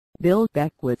Bill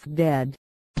Beckwith dead.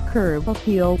 Curb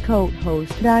Appeal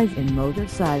co-host dies in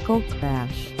motorcycle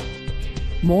crash.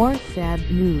 More sad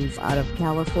news out of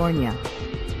California.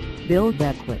 Bill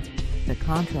Beckwith, the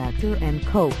contractor and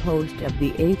co-host of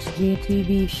the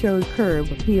HGTV show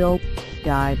Curb Appeal,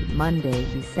 died Monday,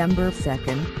 December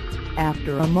 2nd,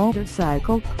 after a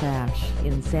motorcycle crash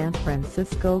in San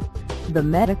Francisco, the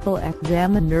medical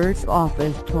examiner's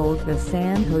office told the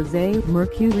San Jose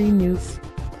Mercury News.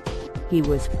 He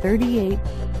was 38.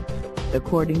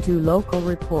 According to local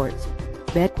reports,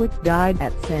 Beckwith died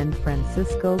at San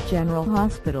Francisco General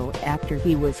Hospital after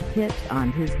he was hit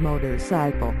on his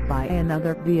motorcycle by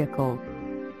another vehicle.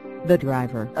 The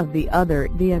driver of the other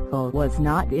vehicle was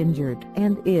not injured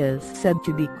and is said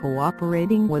to be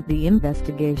cooperating with the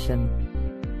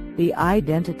investigation. The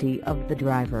identity of the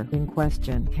driver in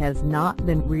question has not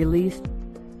been released.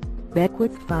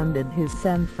 Beckwith founded his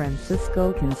San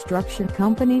Francisco construction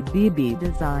company BB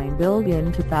Design Build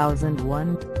in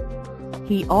 2001.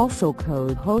 He also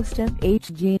co-hosted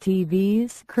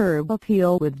HGTV's Curb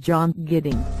Appeal with John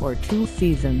Gidding for 2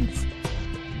 seasons.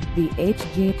 The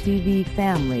HGTV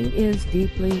family is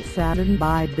deeply saddened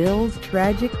by Bill's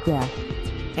tragic death,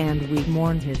 and we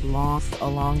mourn his loss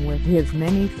along with his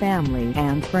many family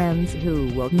and friends who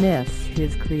will miss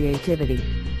his creativity,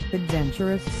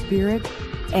 adventurous spirit,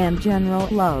 and general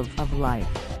love of life,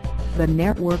 the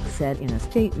network said in a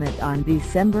statement on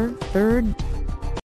December 3.